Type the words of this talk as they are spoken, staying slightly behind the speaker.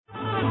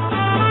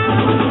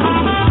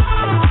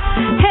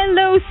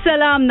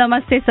सलाम,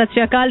 नमस्ते, सत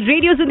श्री अकाल।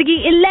 रेडियो जिंदगी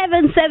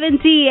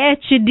 1170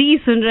 HD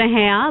सुन रहे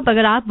हैं आप।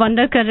 अगर आप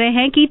वंडर कर रहे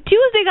हैं कि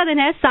ट्यूसडे का दिन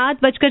है,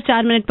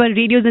 7:04 पर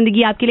रेडियो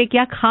जिंदगी आपके लिए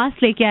क्या खास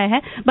लेके आया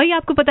है, भाई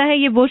आपको पता है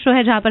ये वो शो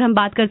है जहां पर हम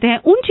बात करते हैं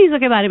उन चीजों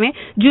के बारे में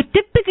जो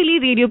टिपिकली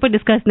रेडियो पर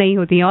डिस्कस नहीं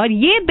होती है। और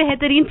ये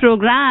बेहतरीन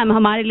प्रोग्राम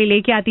हमारे लिए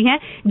लेके आती है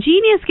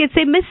जीनियस किड्स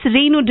से मिस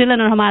रेनू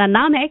डिलन, और हमारा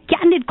नाम है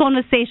candid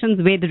conversations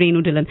with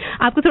Renu Dylan.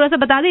 आपको थोड़ा सा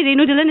बता दें,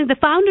 Renu Dylan is the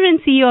founder and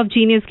CEO of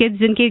genius kids,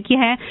 जिनके की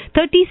है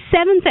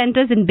 37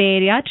 centres in bay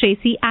area, Tracy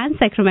and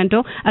Sacramento.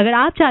 अगर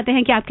आप चाहते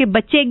हैं कि आपके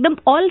बच्चे एकदम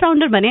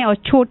ऑलराउंडर बने और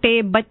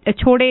छोटे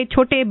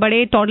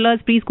बड़े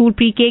टॉडलर्स, प्री स्कूल,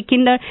 प्री के,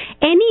 Kinder,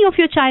 any of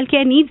your child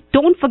care needs,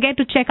 don't forget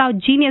to check out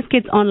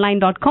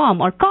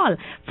geniuskidsonline.com और call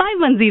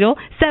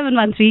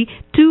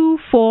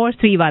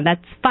 510-713-2431.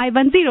 That's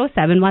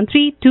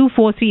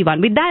 510-713-2431.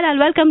 With that,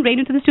 I'll welcome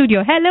Renu to the studio.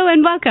 Hello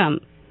and welcome.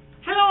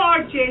 Hello,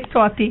 RJ.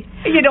 Swati.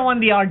 You don't want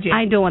the RJ.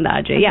 I don't want the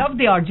RJ. Yeah. I love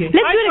the RJ.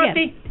 Let's do it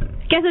again.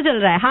 कैसे चल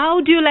रहा है? How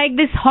do you like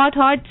this hot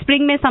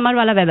spring में summer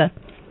वाला weather?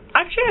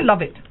 Actually, I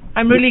love it.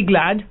 I'm really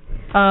glad.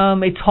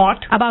 It's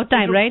hot. About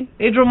time, right?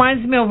 It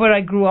reminds me of where I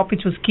grew up,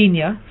 which was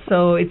Kenya. So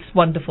it's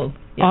wonderful.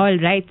 Yeah. All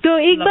right. So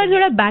एक बार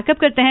थोड़ा backup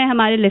करते हैं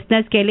हमारे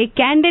listeners के लिए.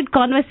 Candid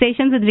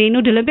conversations with Renu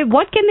Dhillon पे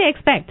what can they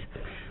expect?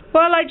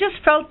 Well, I just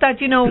felt that,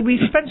 we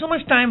spend so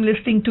much time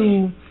listening to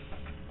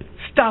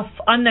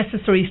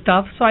unnecessary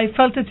stuff. So I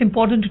felt it's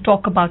important to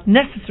talk about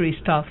necessary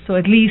stuff. So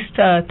at least,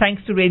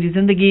 thanks to Radio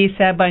Zindagi,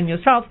 Seba and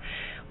yourself,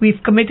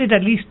 we've committed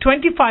at least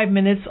 25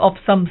 minutes of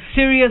some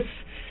serious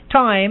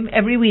time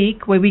every week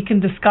where we can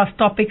discuss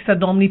topics that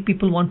normally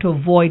people want to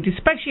avoid,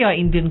 especially our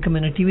Indian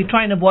community. We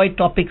try and avoid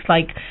topics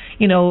like,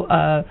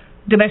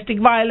 domestic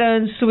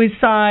violence,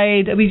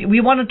 suicide. We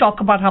want to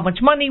talk about how much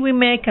money we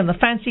make and the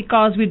fancy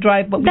cars we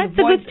drive. But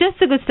just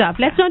the good stuff.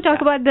 Let's not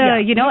talk about the,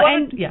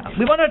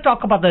 we want to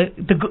talk about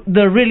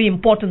the really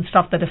important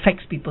stuff that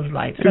affects people's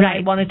lives. Right. I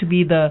want it to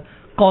be the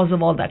cause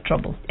of all that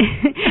trouble.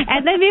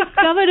 And then we've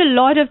covered a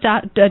lot of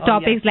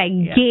topics like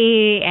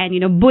gay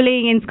and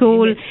bullying in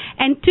school. Yes.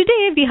 And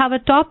today we have a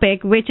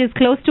topic which is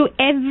close to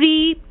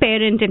every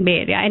parent in Bay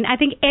Area, and I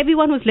think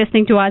everyone who's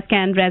listening to us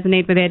can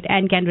resonate with it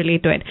and can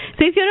relate to it.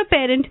 So if you're a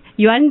parent,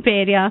 you are in Bay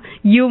Area,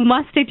 you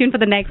must stay tuned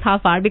for the next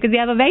half hour because we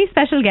have a very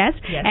special guest,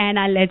 and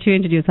I'll let you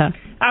introduce her.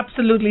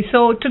 Absolutely.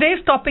 So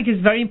today's topic is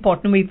very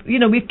important.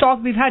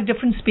 We've had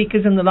different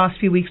speakers in the last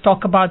few weeks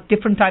talk about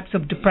different types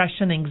of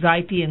depression,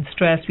 anxiety, and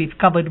stress. We've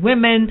covered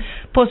women,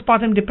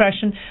 postpartum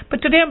depression.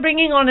 But today I'm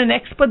bringing on an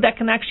expert that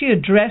can actually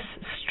address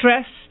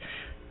stress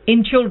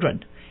in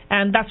children.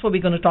 And that's what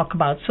we're going to talk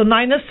about. So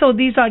Naina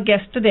Sodhi is our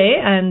guest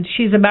today, and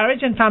she's a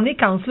marriage and family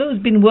counselor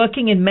who's been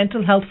working in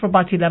mental health for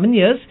about 11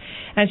 years.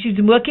 And she's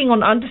been working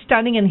on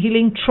understanding and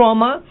healing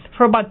trauma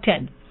for about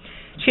 10.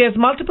 She has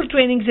multiple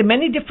trainings in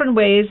many different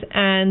ways,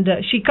 and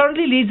she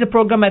currently leads a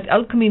program at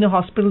El Camino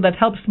Hospital that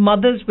helps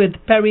mothers with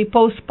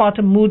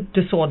postpartum mood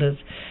disorders.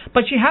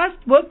 But she has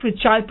worked with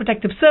Child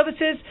Protective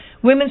Services,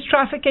 women's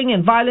trafficking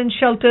and violence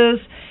shelters,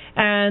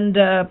 and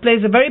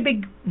plays a very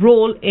big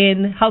role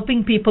in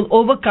helping people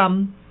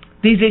overcome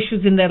these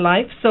issues in their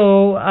life.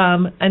 So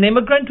an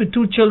immigrant with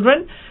 2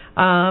 children,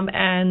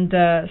 and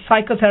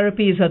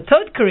psychotherapy is her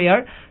third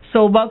career.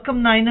 So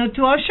welcome, Naina,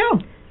 to our show.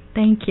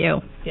 Thank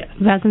you. Yes.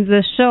 Welcome to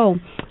the show.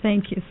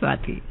 Thank you,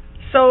 Swati.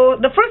 So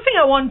the first thing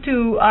I want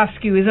to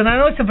ask you is, and I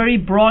know it's a very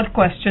broad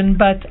question,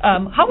 but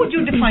how would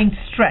you define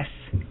stress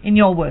in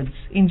your words,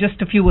 in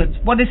just a few words?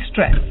 What is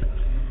stress?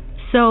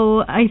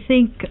 So I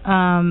think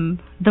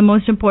the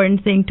most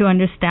important thing to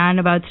understand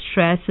about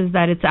stress is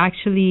that it's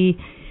actually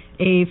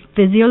a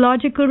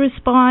physiological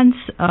response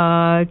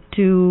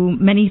to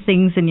many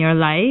things in your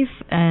life,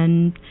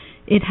 and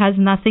it has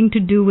nothing to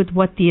do with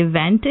what the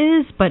event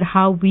is, but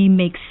how we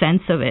make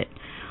sense of it.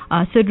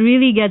 So it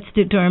really gets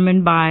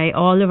determined by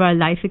all of our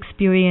life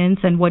experience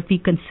and what we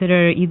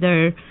consider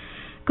either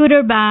good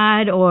or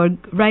bad or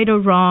right or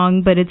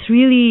wrong, but it's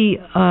really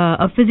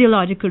a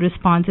physiological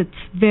response. It's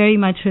very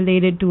much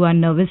related to our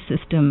nervous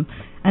system.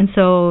 And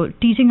so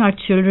teaching our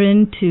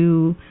children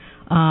to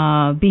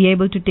be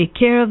able to take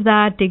care of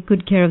that, take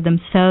good care of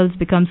themselves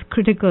becomes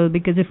critical,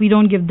 because if we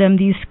don't give them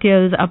these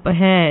skills up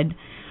ahead,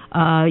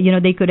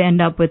 they could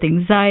end up with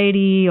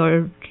anxiety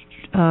or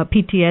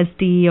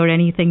PTSD or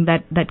anything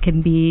that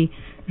can be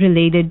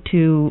related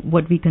to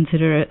what we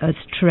consider a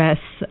stress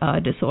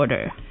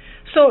disorder.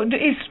 So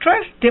is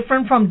stress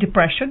different from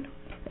depression?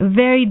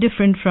 Very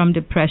different from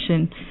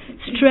depression.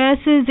 Stress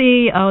is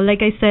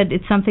like I said,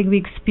 it's something we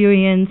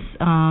experience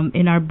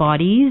in our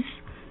bodies,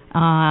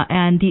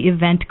 and the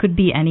event could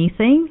be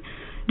anything.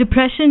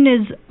 Depression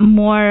is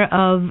more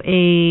of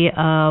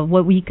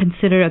what we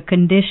consider a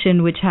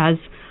condition which has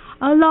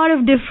a lot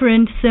of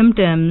different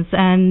symptoms,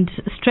 and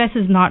stress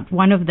is not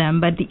one of them,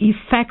 but the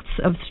effects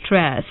of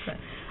stress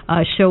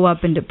show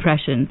up in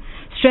depression.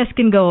 Stress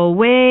can go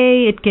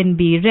away, it can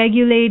be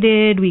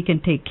regulated, we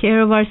can take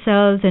care of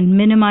ourselves and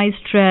minimize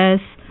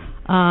stress,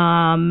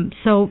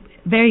 so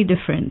very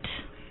different.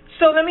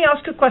 So let me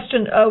ask you a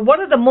question. What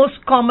are the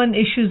most common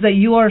issues that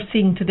you are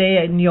seeing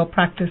today in your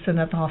practice and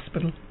at the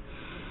hospital?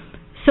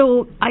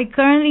 So I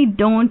currently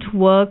don't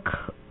work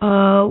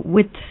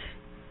with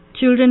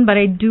children, but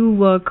I do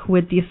work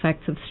with the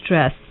effects of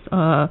stress.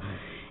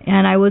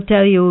 And I will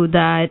tell you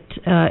that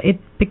it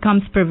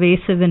becomes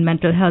pervasive in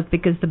mental health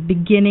because the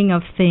beginning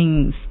of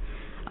things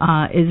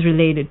is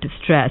related to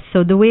stress.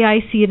 So the way I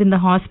see it in the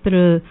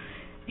hospital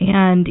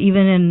and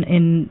even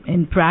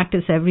in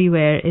practice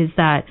everywhere is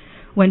that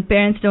when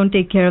parents don't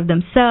take care of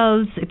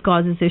themselves, it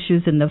causes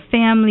issues in the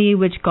family,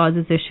 which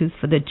causes issues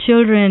for the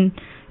children.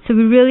 So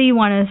we really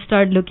want to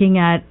start looking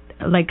at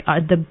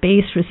the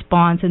base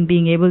response and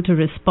being able to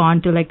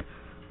respond to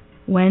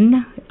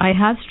when I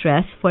have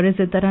stress, what is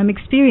it that I'm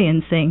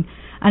experiencing?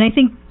 And I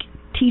think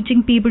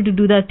teaching people to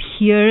do that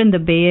here in the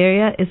Bay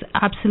Area is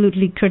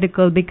absolutely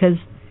critical because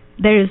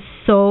there is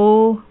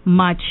so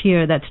much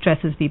here that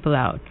stresses people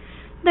out.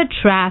 The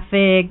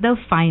traffic, the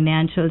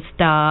financial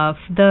stuff,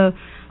 the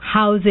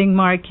housing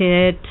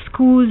market,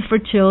 schools for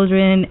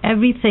children,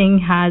 everything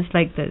has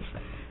this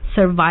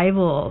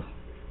survival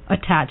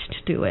attached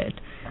to it.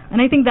 And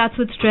I think that's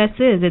what stress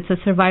is. It's a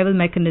survival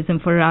mechanism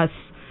for us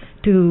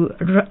to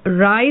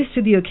rise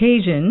to the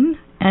occasion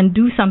and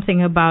do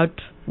something about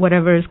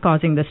whatever is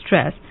causing the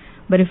stress.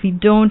 But if we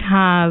don't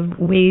have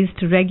ways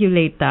to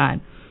regulate that,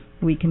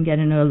 we can get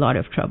into a lot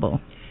of trouble.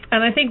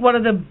 And I think one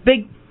of the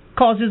big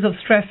causes of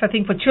stress, I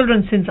think, for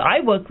children, since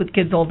I work with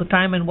kids all the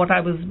time, and what I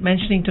was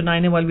mentioning to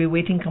Naina while we were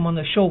waiting to come on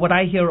the show, what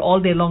I hear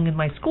all day long in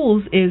my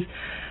schools is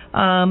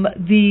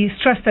the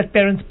stress that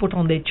parents put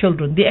on their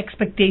children, the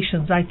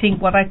expectations, I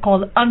think what I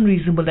call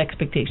unreasonable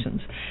expectations.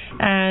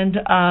 And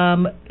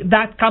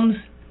that comes,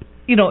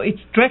 it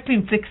directly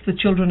inflicts the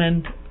children.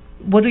 And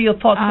what are your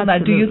thoughts on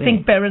that? Do you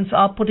think parents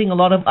are putting a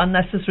lot of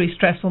unnecessary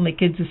stress on their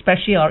kids,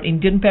 especially our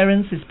Indian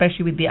parents,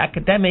 especially with the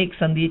academics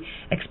and the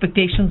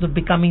expectations of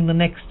becoming the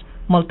next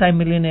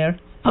multi-millionaire?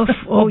 Oh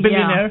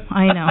billionaire. Yeah,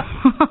 I know.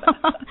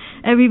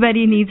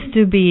 Everybody needs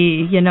to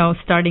be,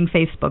 starting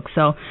Facebook.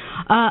 So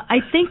I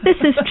think this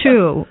is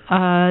true,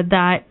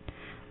 that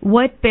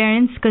what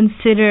parents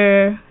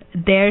consider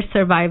their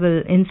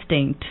survival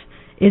instinct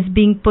is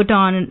being put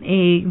on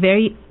a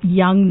very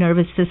young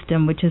nervous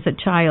system, which is a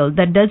child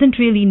that doesn't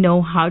really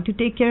know how to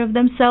take care of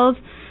themselves.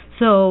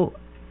 So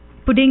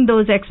putting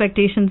those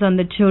expectations on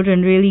the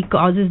children really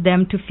causes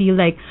them to feel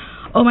like,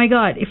 oh my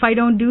God, if I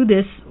don't do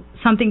this,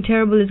 something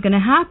terrible is going to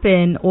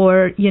happen,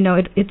 or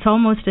it's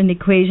almost an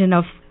equation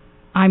of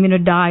I'm going to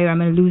die, or I'm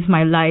going to lose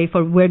my life,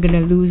 or we're going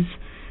to lose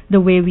the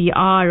way we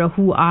are or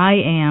who I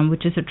am,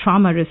 which is a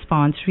trauma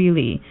response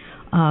really,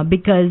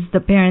 because the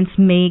parents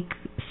make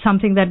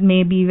something that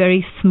may be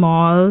very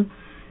small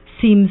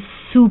seem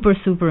super,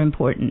 super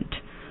important.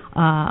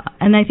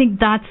 And I think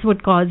that's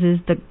what causes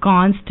the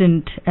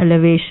constant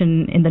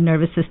elevation in the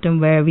nervous system,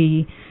 where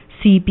we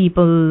see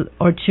people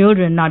or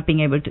children not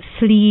being able to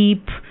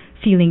sleep,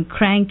 feeling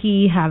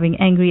cranky, having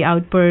angry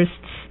outbursts,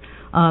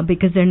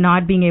 because they're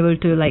not being able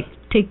to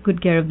take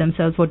good care of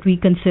themselves, what we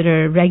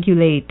consider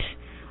regulate,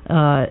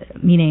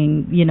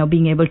 meaning,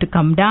 being able to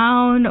come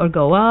down or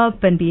go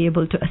up and be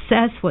able to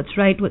assess what's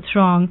right, what's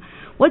wrong,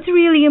 what's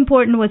really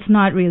important, what's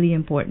not really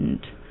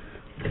important.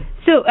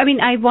 So,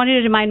 I wanted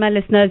to remind my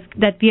listeners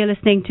that we are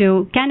listening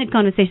to Candid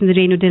Conversations with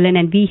Renu Dhillon,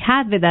 and we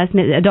have with us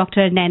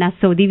Dr. Naina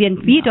Sodhi, and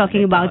we're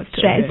talking about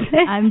stress.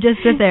 I'm just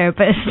a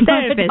therapist.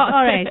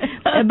 All right.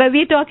 But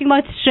we're talking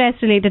about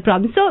stress-related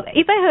problems. So,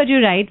 if I heard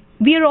you right,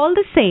 we are all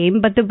the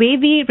same, but the way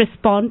we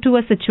respond to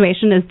a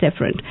situation is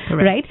different,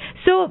 right?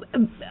 So,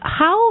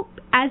 how,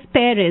 as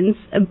parents,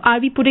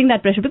 are we putting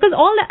that pressure? Because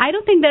I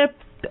don't think there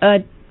are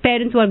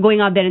parents who are going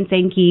out there and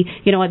saying,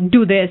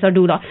 do this or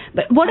do that.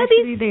 But what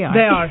Actually, are these?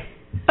 They are.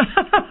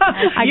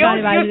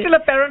 You're still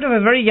a parent of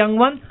a very young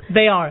one.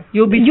 They are.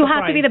 You'll be surprised. You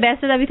have to be the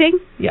best at everything?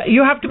 Yeah,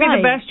 you have to be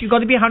the best. You've got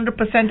to be 100%,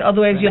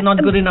 otherwise you're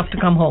not good enough to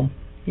come home.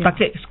 Yeah.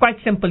 That's it. It's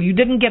quite simple. You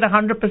didn't get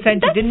 100%.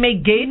 You didn't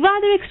make gains.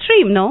 Rather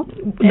extreme, no?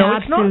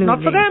 No, it's not. Not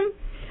for them.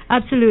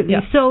 Absolutely.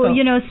 Yeah. So,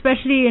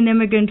 especially in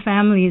immigrant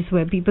families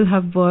where people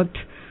have worked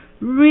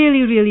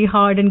really, really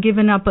hard and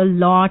given up a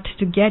lot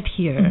to get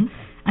here.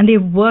 Mm-hmm. And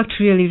they've worked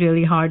really,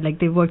 really hard.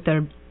 They've worked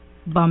their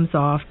bums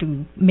off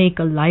to make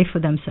a life for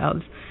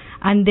themselves.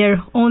 And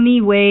their only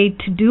way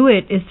to do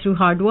it is through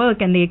hard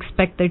work, and they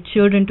expect their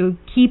children to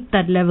keep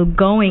that level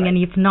going, and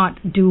if not,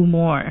 do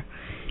more.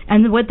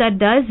 And what that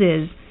does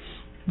is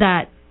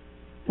that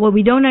what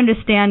we don't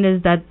understand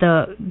is that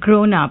the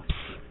grown-ups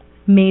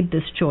made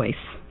this choice.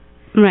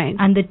 Right.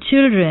 And the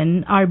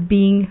children are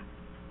being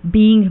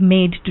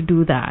made to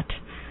do that.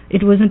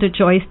 It wasn't a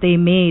choice they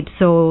made,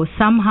 so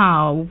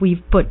somehow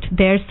we've put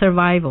their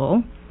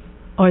survival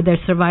or their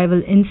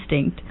survival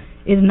instinct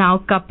is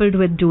now coupled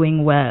with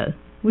doing well,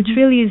 which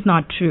really is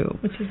not true.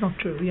 Which is not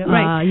true, yeah.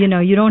 Right.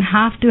 You don't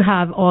have to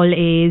have all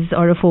A's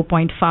or a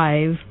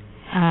 4.5,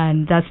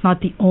 and that's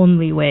not the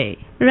only way.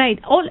 Right.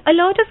 A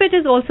lot of it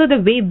is also the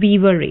way we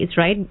were raised,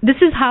 right? This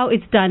is how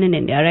it's done in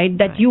India, right?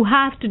 That you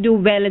have to do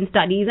well in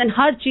studies and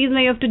har cheez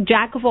mein you have to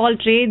jack of all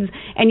trades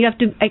and you have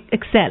to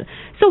excel.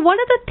 So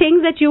what are the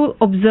things that you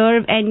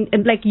observe and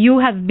like you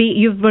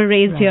were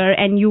raised here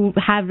and you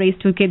have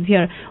raised 2 kids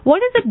here.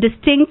 What is the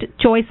distinct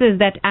choices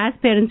that as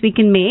parents we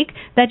can make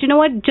that, you know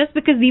what, just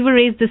because we were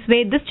raised this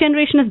way, this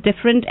generation is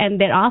different and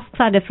their asks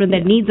are different,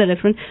 their needs are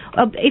different.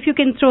 If you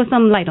can throw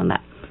some light on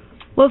that.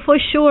 Well, for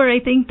sure, I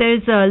think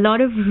there's a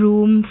lot of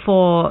room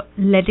for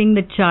letting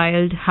the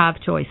child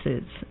have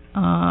choices.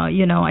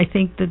 I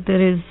think that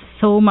there is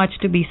so much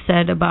to be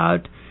said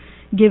about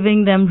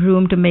giving them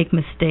room to make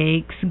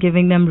mistakes,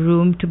 giving them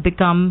room to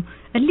become,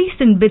 at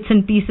least in bits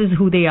and pieces,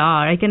 who they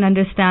are. I can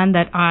understand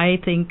that. I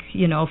think,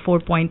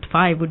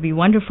 4.5 would be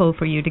wonderful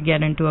for you to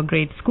get into a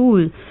great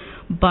school.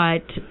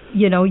 But,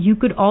 you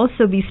could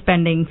also be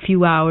spending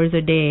few hours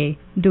a day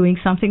doing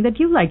something that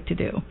you like to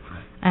do.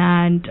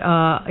 And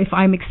if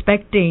I'm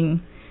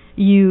expecting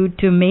you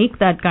to make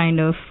that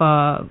kind of,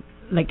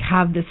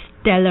 have this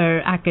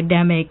stellar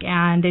academic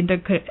and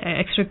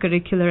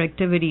extracurricular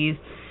activities,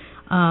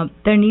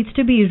 there needs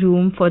to be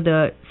room for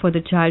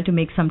the child to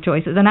make some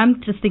choices. And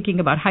I'm just thinking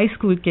about high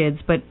school kids,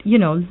 but,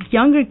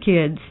 younger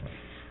kids,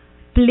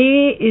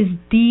 play is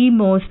the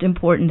most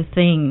important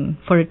thing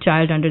for a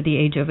child under the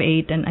age of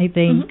 8. And I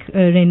think,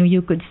 Renu,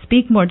 you could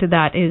speak more to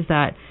that, is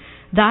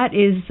that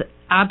is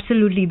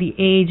absolutely the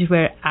age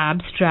where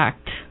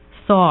abstract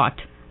thought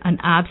and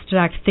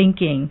abstract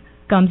thinking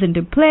comes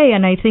into play.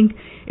 And I think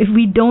if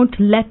we don't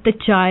let the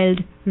child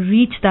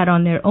reach that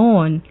on their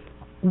own,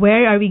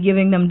 where are we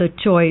giving them the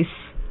choice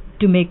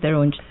to make their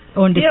own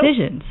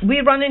decisions?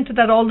 We run into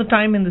that all the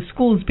time in the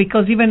schools,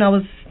 because even I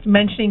was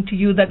mentioning to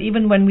you that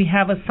even when we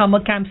have a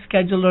summer camp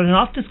schedule or an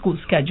after school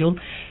schedule,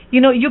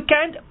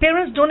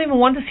 parents don't even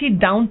want to see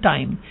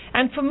downtime.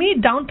 And for me,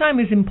 downtime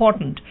is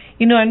important.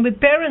 And with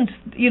parents,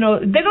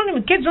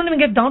 kids don't even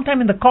get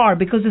downtime in the car,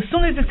 because as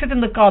soon as they sit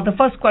in the car, the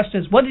first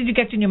question is, what did you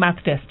get in your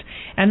math test?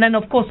 And then,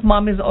 of course,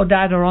 mom or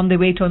dad are on their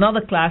way to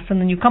another class, and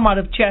then you come out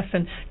of chess,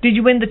 and did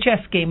you win the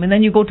chess game? And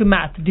then you go to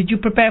math. Did you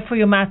prepare for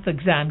your math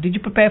exam? Did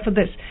you prepare for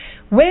this?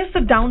 Where's the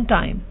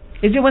downtime?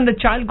 Is it when the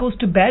child goes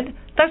to bed?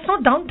 That's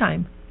not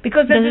downtime,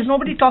 because there's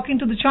nobody talking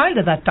to the child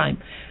at that time.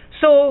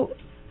 So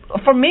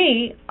for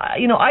me,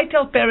 I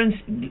tell parents,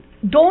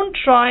 don't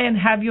try and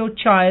have your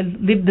child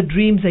live the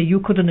dreams that you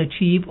couldn't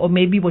achieve, or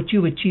maybe what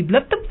you achieved.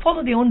 Let them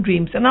follow their own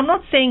dreams. And I'm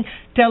not saying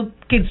tell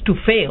kids to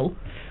fail,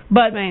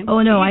 but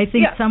I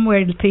think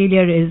somewhere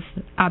failure is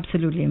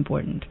absolutely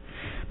important,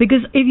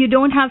 because if you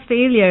don't have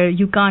failure,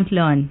 you can't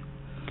learn.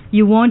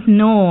 You won't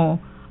know,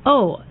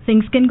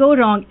 things can go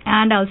wrong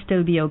and I'll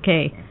still be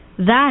okay.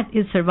 That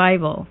is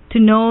survival. To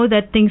know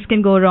that things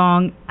can go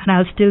wrong and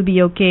I'll still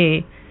be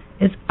okay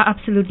is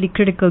absolutely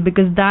critical,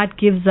 because that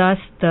gives us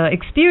the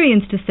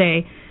experience to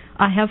say,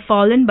 I have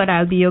fallen, but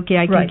I'll be okay.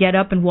 I can get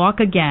up and walk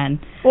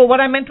again. Well, what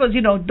I meant was,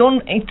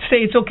 don't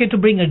say it's okay to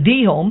bring a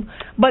D home,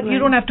 but you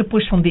don't have to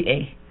push from the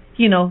A.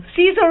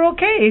 C's are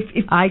okay.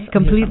 If I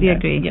completely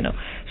agree.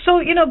 So,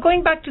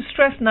 going back to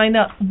stress,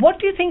 Naina, what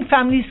do you think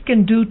families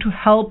can do to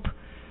help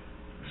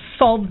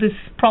solve this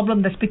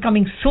problem that's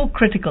becoming so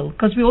critical?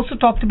 Because we also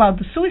talked about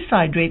the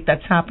suicide rate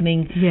that's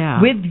happening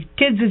with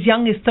kids as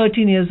young as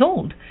 13 years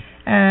old.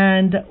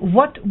 And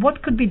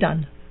what could be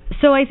done?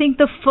 So I think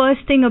the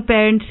first thing a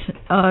parent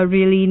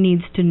really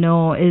needs to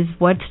know is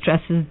what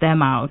stresses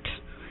them out,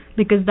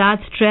 because that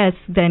stress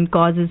then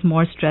causes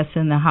more stress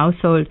in the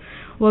household.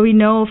 What we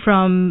know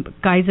from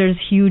Kaiser's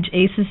huge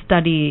ACEs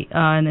study,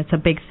 and it's a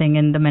big thing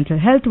in the mental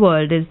health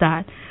world, is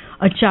that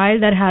a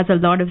child that has a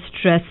lot of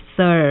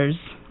stressors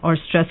or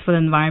stressful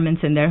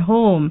environments in their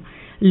home,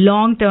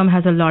 long-term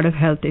has a lot of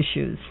health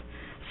issues.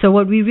 So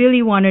what we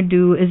really want to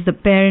do is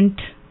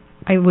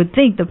I would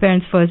think the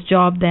parent's first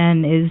job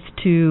then is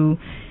to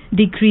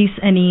decrease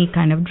any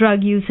kind of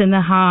drug use in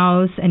the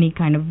house, any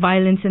kind of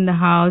violence in the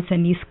house,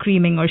 any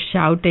screaming or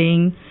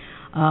shouting,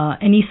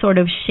 any sort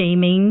of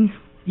shaming,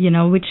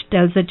 which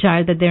tells the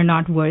child that they're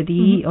not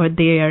worthy or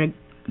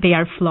they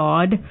are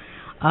flawed.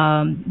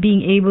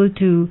 Being able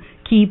to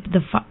keep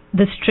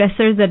the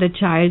stressors that a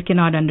child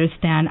cannot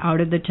understand out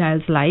of the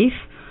child's life.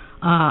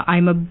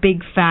 I'm a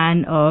big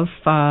fan of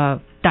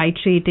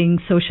titrating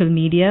social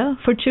media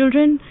for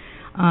children.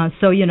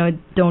 So,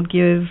 don't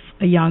give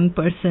a young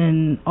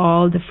person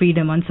all the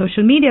freedom on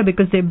social media,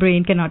 because their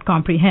brain cannot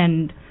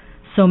comprehend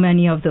so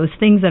many of those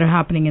things that are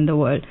happening in the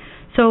world.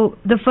 So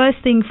the first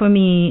thing for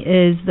me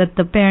is that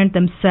the parent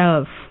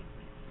themselves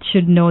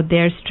should know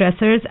their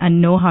stressors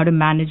and know how to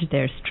manage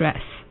their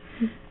stress.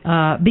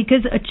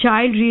 Because a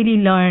child really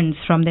learns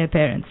from their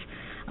parents.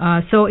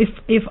 So if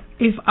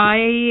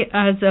I,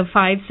 as a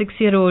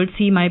 5-6-year-old,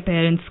 see my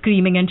parents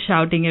screaming and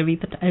shouting every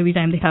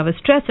time they have a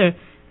stressor,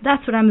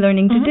 that's what I'm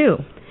learning to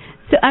do.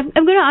 So I'm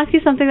going to ask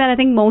you something that I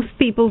think most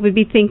people will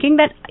be thinking,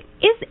 that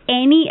is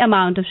any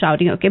amount of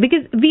shouting okay?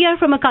 Because we are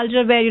from a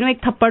culture where,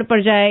 ek thappad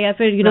pad jaye, ya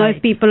fir,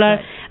 if people are...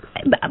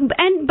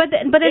 but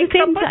at the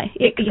same time,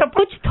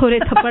 कुछ थोड़े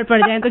थप्पड़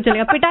पड़ जाए तो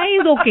चलेगा. Pitai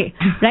is okay,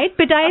 right?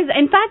 Pitai is,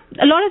 in fact,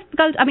 a lot of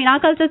culture. I mean, our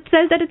culture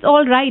says that it's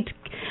all right.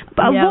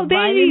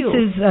 Violence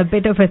is a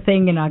bit of a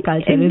thing in our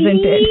culture, isn't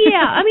it?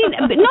 Yeah, I mean,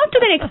 not to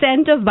the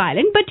extent of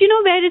violent, but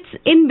where it's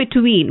in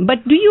between.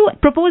 But do you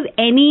propose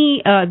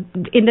any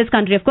in this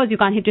country? Of course, you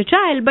can't hit your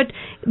child, but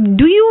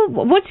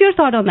what's your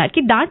thought on that?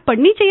 कि डांट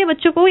पड़नी चाहिए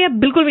बच्चों को या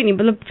बिल्कुल भी नहीं,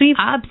 मतलब free?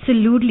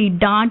 Absolutely,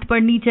 डांट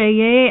पड़नी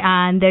चाहिए,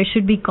 and there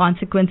should be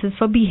consequences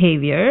for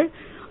behavior.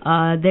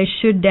 There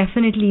should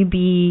definitely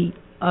be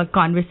a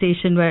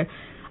conversation where,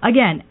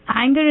 again,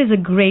 anger is a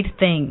great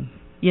thing.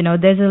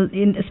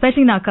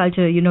 Especially in our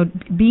culture,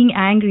 being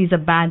angry is a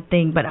bad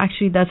thing, but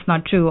actually that's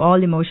not true.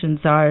 All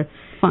emotions are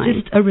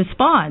just a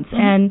response.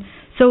 Mm-hmm. And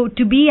so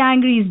to be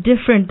angry is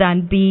different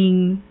than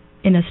being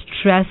in a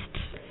stressed,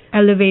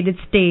 elevated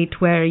state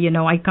where,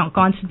 I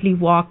constantly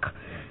walk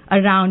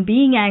around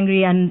being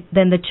angry, and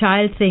then the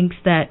child thinks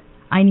that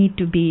I need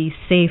to be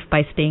safe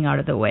by staying out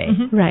of the way.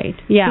 Mm-hmm. Right.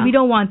 Yeah. So we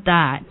don't want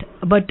that.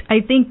 But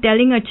I think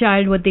telling a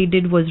child what they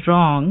did was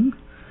wrong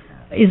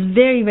is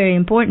very, very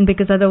important,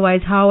 because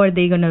otherwise how are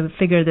they going to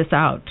figure this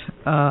out?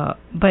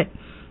 But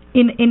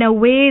in a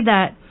way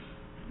that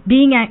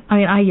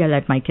I yell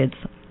at my kids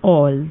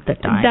all the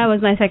time. That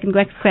was my second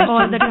question.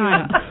 All the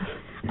time.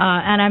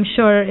 And I'm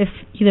sure if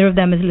either of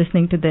them is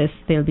listening to this,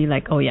 they'll be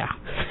like, oh yeah.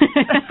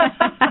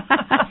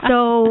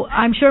 So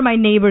I'm sure my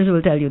neighbors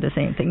will tell you the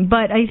same thing.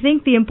 But I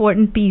think the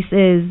important piece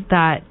is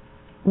that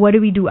what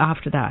do we do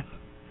after that?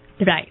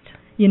 Right.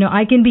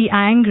 I can be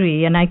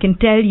angry and I can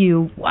tell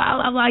you,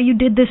 wow, you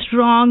did this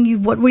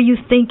wrong. What were you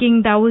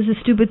thinking? That was a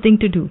stupid thing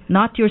to do.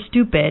 Not you're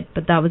stupid,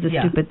 but that was a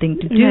stupid thing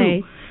to do.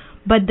 Right.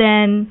 But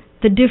then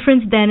the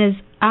difference then is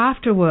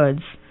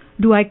afterwards,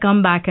 do I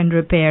come back and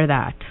repair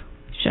that?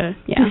 Sure.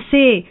 Yeah. To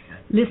say,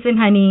 listen,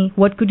 honey,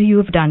 what could you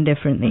have done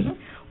differently?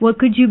 Mm-hmm. What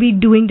could you be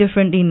doing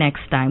differently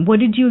next time? What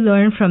did you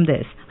learn from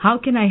this? How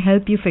can I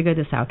help you figure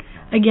this out?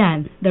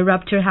 Again, the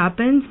rupture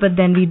happens, but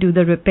then we do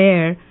the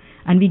repair.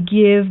 And we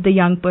give the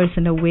young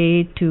person a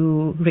way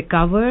to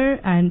recover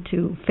and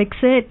to fix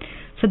it,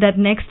 so that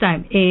next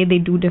time, A, they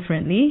do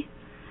differently,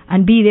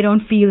 and B, they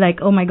don't feel like,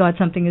 oh my God,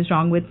 something is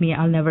wrong with me.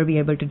 I'll never be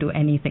able to do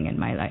anything in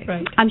my life.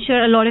 Right. I'm sure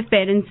a lot of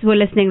parents who are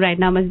listening right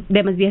now,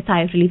 there must be a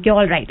sigh of relief. You're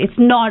all right. It's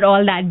not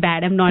all that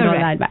bad. I'm not all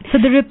that bad. So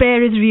the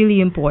repair is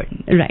really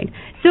important. Right.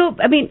 So,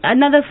 I mean,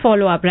 another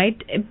follow-up,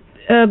 right?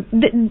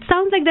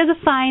 Sounds like there's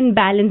a fine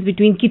balance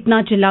between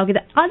kitna chillaoge.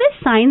 Are there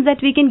signs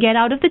that we can get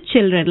out of the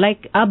children,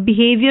 like a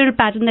behavior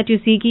pattern that you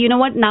see, ki,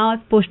 now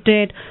I've pushed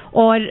it,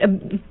 or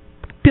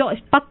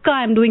pakka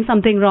I'm doing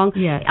something wrong?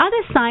 Yes. Are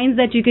there signs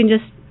that you can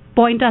just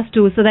point us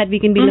to so that we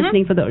can be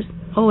listening for those?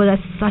 Oh,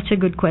 that's such a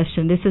good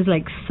question. This is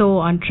like so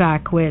on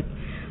track with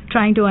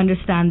trying to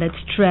understand that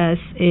stress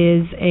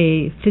is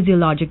a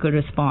physiological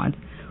response.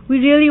 We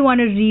really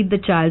want to read the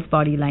child's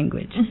body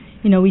language.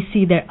 We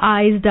see their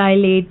eyes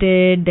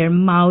dilated, their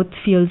mouth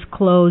feels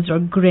closed or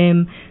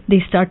grim.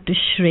 They start to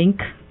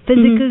shrink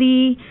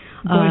physically.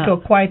 Go into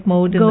a quiet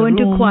mode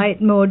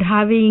quiet mode,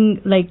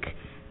 having like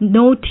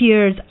no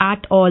tears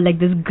at all, like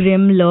this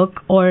grim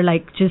look, or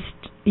like just,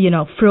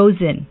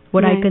 frozen,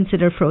 what I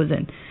consider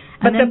frozen.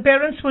 But the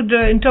parents would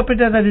interpret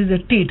that as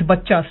a teeth,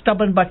 bacha,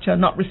 stubborn bacha,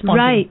 not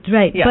responding.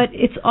 Right. Yeah. But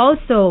it's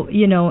also,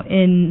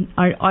 in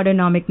our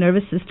autonomic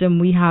nervous system,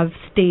 we have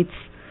states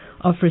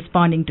of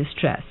responding to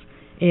stress.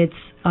 It's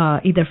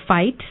either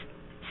fight,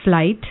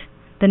 flight.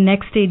 The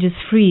next stage is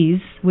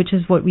freeze, which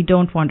is what we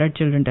don't want our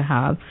children to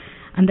have.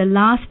 And the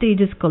last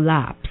stage is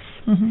collapse.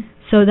 Mm-hmm.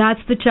 So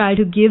that's the child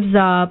who gives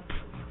up,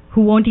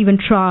 who won't even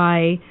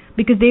try,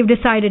 because they've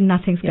decided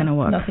nothing's going to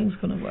work. Nothing's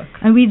going to work.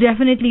 And we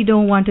definitely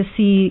don't want to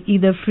see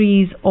either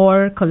freeze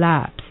or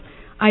collapse.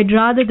 I'd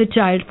rather the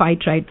child fight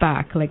right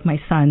back, like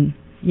my son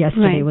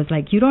yesterday was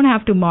like, you don't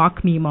have to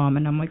mock me, Mom.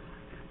 And I'm like,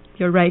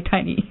 you're right,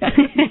 honey. I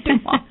don't need to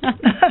mock.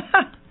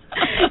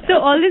 So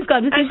all this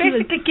conversation,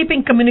 and basically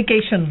keeping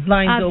communication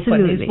lines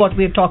open is what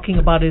we're talking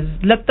about. Is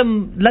let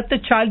the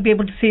child be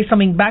able to say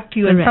something back to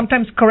you and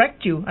sometimes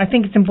correct you. I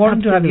think it's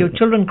important to have your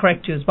children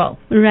correct you as well.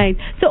 Right.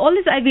 So all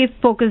this we've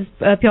focused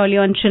purely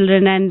on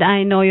children, and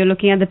I know you're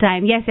looking at the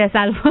time. Yes,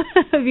 I'll.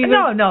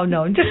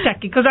 No. Just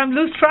checking, because I'm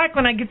lose track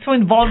when I get so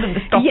involved in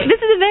this topic. Yeah, this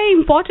is a very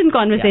important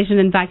conversation,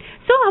 in fact.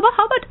 So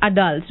how about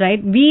adults, right?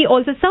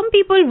 Some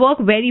people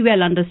work very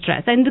well under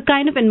stress, and the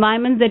kind of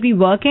environments that we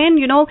work in,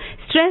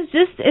 stress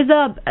just is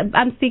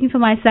I'm speaking for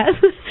myself.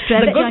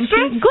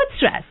 Good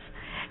stress.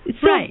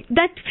 So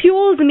that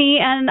fuels me,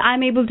 and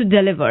I'm able to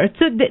deliver.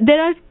 So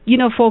there are,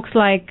 folks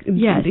like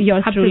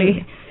yours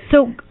truly.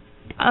 So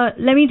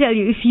let me tell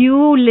you, if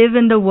you live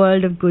in the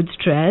world of good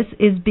stress,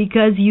 it's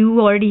because you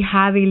already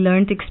have a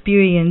learned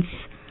experience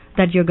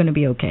that you're going to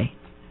be okay.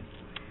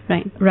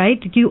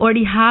 Right? You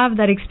already have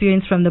that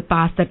experience from the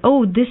past that,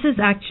 this is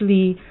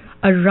actually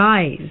a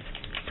rise.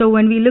 So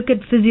when we look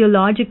at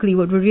physiologically,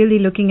 what we're really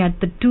looking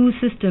at, the two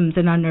systems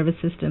in our nervous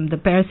system, the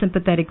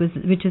parasympathetic,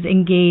 which is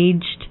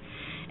engaged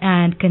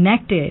and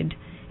connected,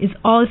 is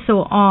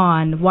also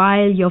on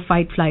while your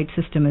fight-flight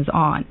system is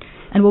on.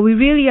 And what we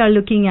really are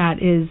looking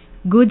at is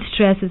good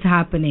stress is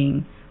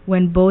happening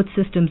when both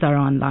systems are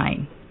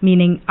online,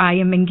 meaning I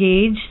am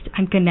engaged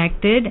and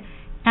connected,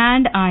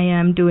 and I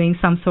am doing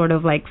some sort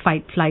of like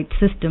fight-flight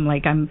system,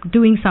 like I'm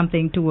doing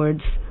something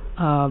towards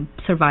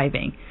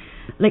surviving.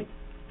 Like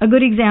a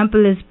good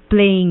example is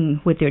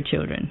playing with your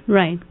children.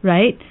 Right.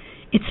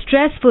 It's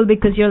stressful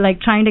because you're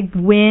like trying to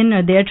win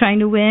or they're trying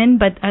to win,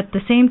 but at the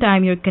same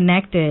time you're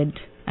connected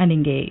and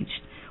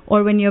engaged.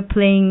 Or when you're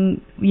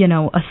playing,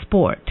 a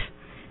sport,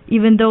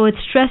 even though it's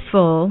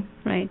stressful,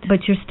 right,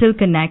 but you're still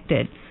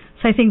connected.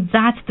 So I think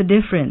that's the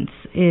difference.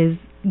 Is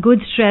good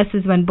stress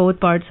is when both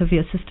parts of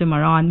your system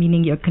are on,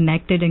 meaning you're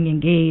connected and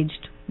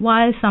engaged,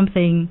 while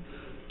something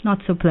not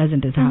so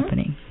pleasant is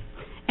happening.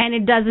 And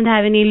it doesn't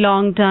have any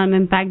long-term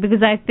impact,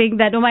 because I think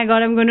that, oh my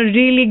God, I'm going to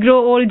really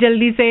grow old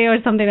jaldi se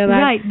or something like that.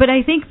 Right, but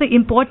I think the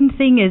important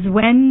thing is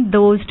when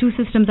those two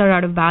systems are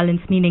out of balance,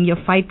 meaning your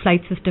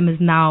fight-flight system is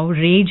now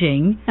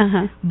raging,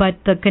 but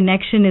the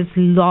connection is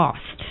lost,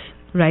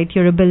 right?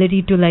 Your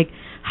ability to like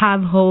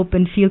have hope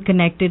and feel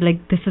connected,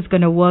 like this is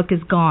going to work,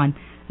 is gone.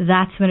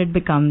 That's when it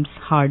becomes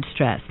hard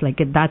stress.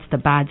 That's the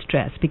bad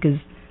stress, because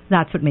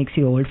that's what makes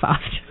you old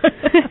fast.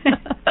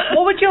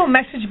 What would your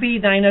message be,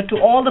 Naina, to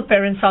all the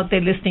parents out there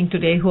listening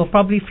today who are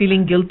probably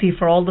feeling guilty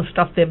for all the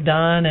stuff they've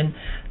done, and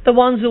the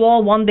ones who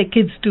all want their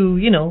kids to,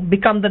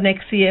 become the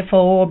next CFO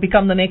or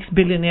become the next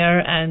billionaire,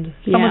 and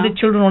some of the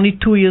children only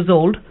 2 years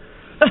old?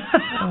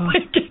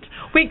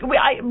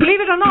 I believe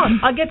it or not,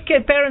 I get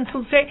parents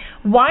who say,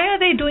 why are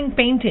they doing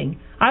painting?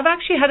 I've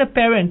actually had a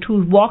parent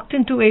who walked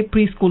into a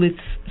preschool. It's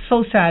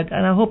so sad,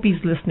 and I hope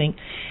he's listening.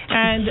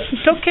 And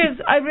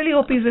I really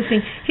hope he's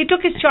listening. He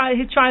took his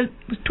child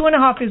was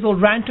 2.5 years old,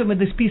 ran to him with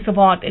this piece of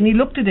art, and he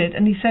looked at it,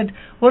 and he said,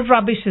 what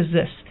rubbish is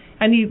this?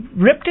 And he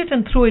ripped it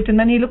and threw it, and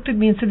then he looked at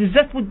me and said,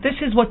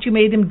 this is what you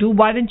made him do?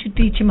 Why didn't you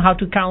teach him how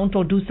to count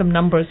or do some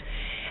numbers?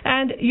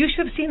 And you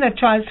should have seen that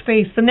child's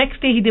face. The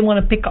next day, he didn't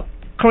want to pick up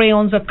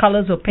crayons or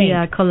colors or paint.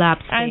 Yeah,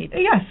 collapse state.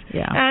 Yes.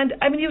 Yeah. And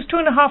I mean, he was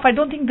 2.5. I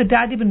don't think the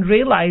dad even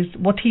realized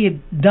what he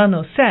had done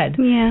or said.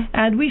 Yeah.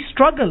 And we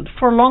struggled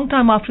for a long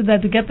time after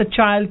that to get the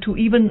child to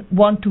even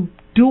want to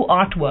do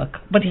artwork.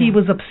 But he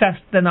was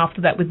obsessed then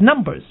after that with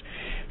numbers.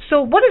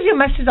 So what is your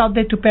message out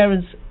there to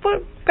parents? For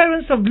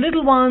parents of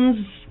little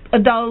ones,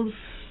 adults,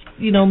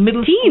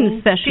 middle teens,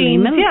 especially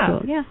teens, middle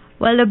school. Yeah.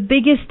 Well, the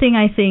biggest thing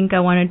I think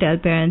I want to tell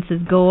parents is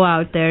go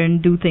out there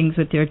and do things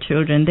with your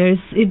children.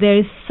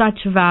 There's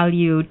such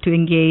value to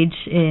engage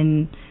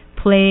in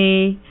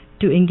play,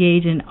 to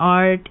engage in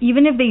art,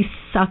 even if they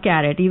suck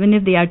at it, even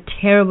if they are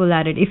terrible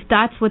at it. If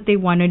that's what they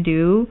want to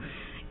do,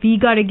 we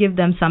got to give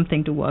them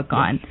something to work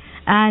on.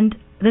 And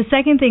the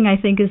second thing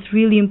I think is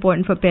really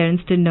important for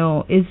parents to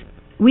know is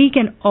we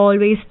can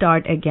always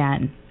start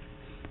again.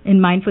 In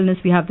mindfulness,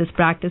 we have this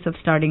practice of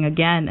starting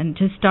again, and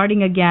just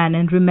starting again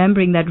and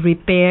remembering that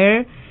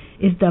repair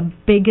is the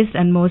biggest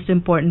and most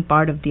important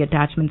part of the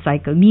attachment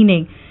cycle.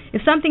 Meaning,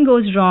 if something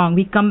goes wrong,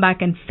 we come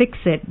back and fix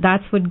it.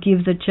 That's what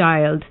gives a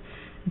child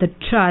the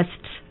trust,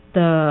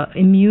 the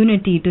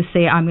immunity to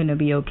say, I'm going to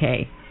be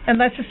okay. And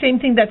that's the same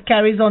thing that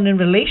carries on in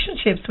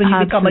relationships when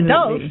you become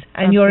adults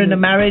and you're in a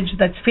marriage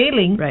that's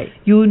failing. Right.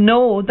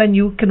 Then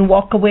you can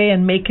walk away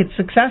and make it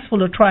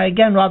successful or try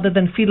again rather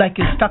than feel like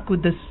you're stuck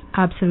with this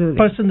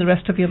person the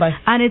rest of your life.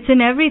 And it's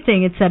in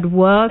everything. It's at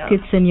work. Yeah.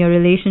 It's in your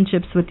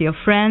relationships with your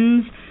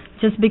friends.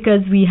 Just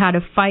because we had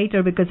a fight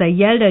or because I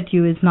yelled at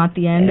you is not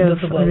the end of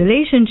a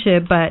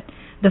relationship, but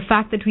the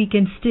fact that we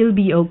can still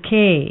be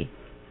okay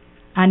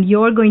and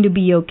you're going to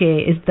be okay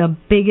is the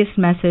biggest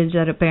message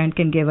that a parent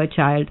can give a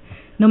child.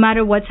 No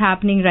matter what's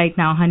happening right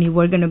now, honey,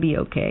 we're going to be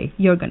okay.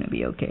 You're going to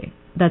be okay.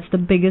 That's the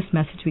biggest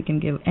message we can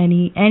give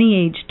any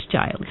aged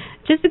child.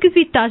 Just because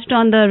we touched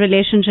on the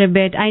relationship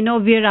bit, I know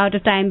we're out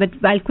of time, but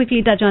I'll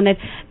quickly touch on it.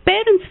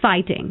 Parents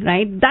fighting,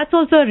 right? That's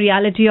also a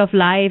reality of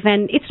life,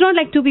 and it's not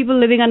like two people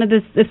living under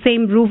the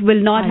same roof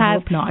will not have... I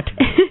hope not.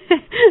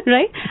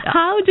 Right? Yeah.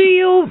 How do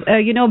you,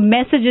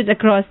 message it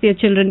across your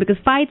children? Because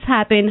fights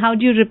happen. How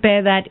do you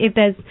repair that? If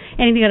there's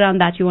anything around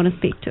that you want to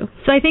speak to.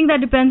 So I think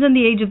that depends on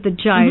the age of the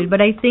child, but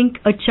I think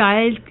a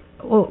child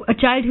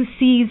who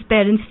sees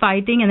parents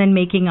fighting and then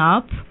making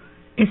up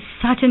is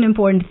such an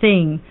important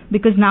thing,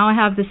 because now I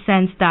have the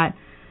sense that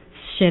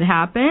shit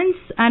happens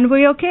and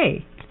we're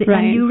okay. Right.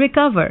 And you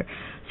recover.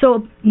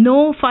 So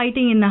no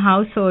fighting in the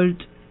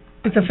household.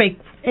 It's a fake.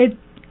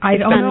 I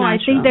don't know. I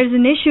think there's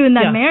an issue in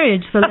that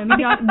marriage. So let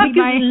me not be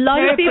my a lot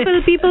of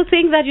people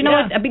think that,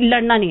 what,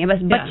 ladna nahi hai,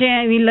 bas bacche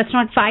hain, let's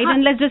not fight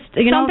and let's just,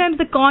 Sometimes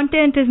the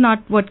content is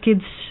not what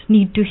kids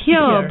need to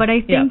hear, but I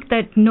think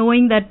that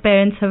knowing that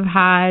parents have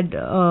had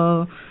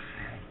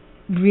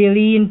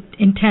really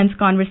intense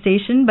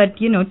conversation, but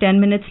 10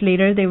 minutes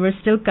later they were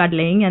still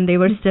cuddling and they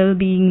were still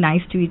being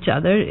nice to each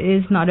other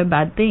is not a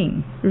bad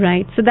thing.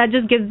 Right. So that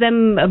just gives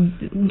them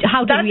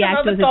how to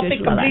react to a situation. That's another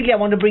topic completely I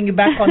want to bring you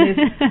back on is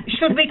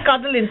should we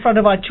cuddle in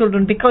front of our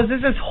children? Because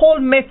there's this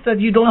whole myth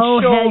that you don't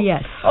show hell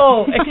yes.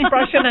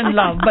 expression and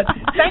love. But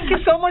thank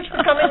you so much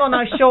for coming on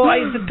our show.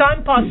 The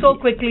time passed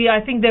so quickly. I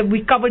think that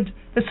we covered,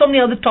 there's so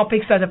many other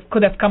topics that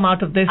could have come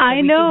out of this.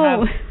 I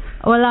know.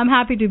 Well, I'm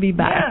happy to be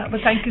back. Yeah,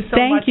 but thank you so much.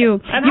 Thank you.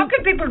 And how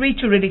can people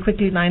reach you really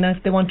quickly, Naina,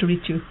 if they want to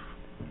reach you?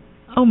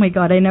 Oh my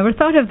God, I never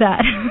thought of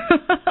that.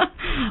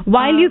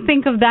 While you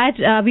think of that,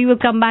 we will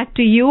come back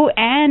to you,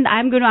 and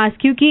I'm going to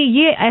ask you कि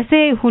ये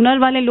ऐसे हुनर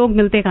वाले लोग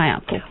मिलते कहाँ हैं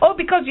आपको? Oh,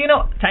 because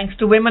thanks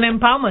to women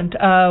empowerment,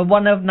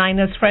 one of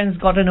Naina's friends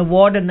got an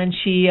award, and then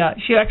she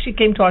actually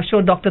came to our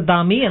show, Dr.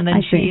 Dami, and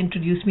then she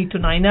introduced me to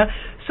Naina.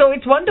 So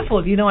it's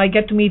wonderful, I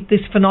get to meet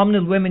these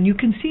phenomenal women. You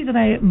can see that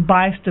I am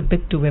biased a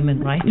bit to women,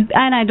 right?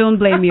 And I don't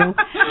blame you.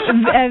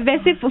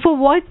 वैसे for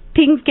what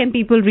things can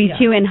people reach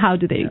you, and how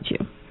do they reach you?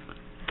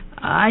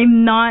 I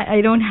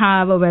don't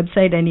have a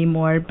website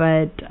anymore,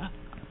 but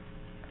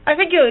I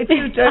think if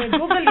you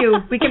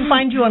Google we can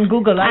find you on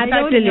Google. I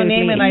typed in your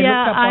name and I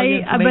looked up all your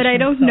information. But I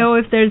don't know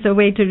if there's a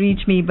way to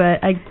reach me,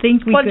 but I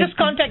think we could. Well, just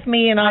contact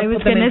me and I'll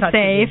put them in touch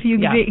with you. I was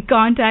going to say, if you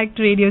contact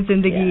Radio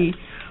Zindagi,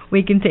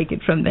 we can take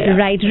it from there.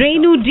 Right.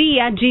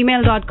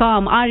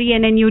 renud@gmail.com,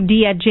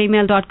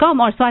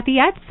 renud@gmail.com, or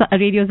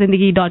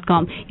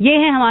swati@radiozindagi.com. ये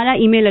है हमारा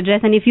email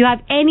address, and if you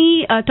have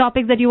any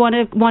topics that you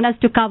want us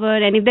to cover,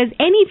 and if there's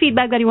any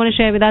feedback that you want to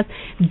share with us,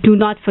 do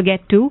not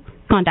forget to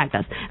contact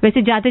us.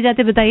 वैसे जाते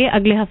जाते बताइए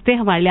अगले हफ्ते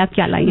हमारे लिए आप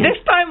क्या लाई हैं?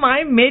 This time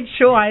I made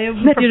sure I am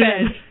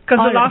prepared,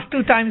 because the last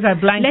 2 times I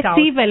blanked out. Let's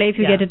see if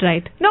you get it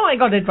right. No, I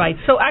got it right.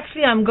 So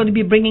actually I'm going to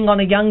be bringing on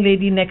a young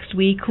lady next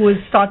week who has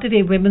started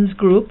a women's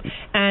group,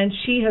 and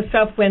she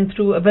herself went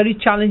through a very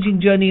challenging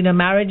journey in her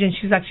marriage, and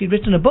she's actually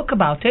written a book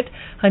about it.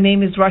 Her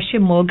name is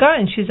Rashim Moga,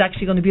 and she's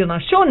actually going to be on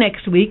our show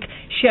next week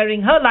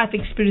sharing her life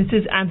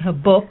experiences and her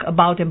book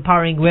about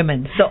empowering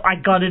women. So I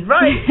got it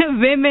right.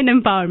 Women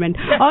empowerment.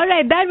 All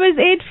right, that was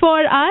it for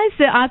us.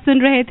 आप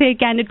सुन रहे थे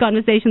Candid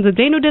Conversations with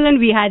Renu Dhillon.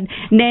 We had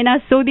Naina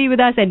Sodhi with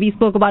us, and we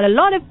spoke about a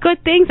lot of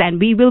good things, and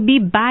we will be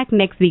back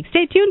next week.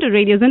 Stay tuned to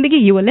Radio Zindagi.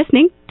 You are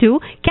listening to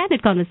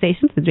Candid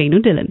Conversations with Renu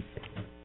Dhillon.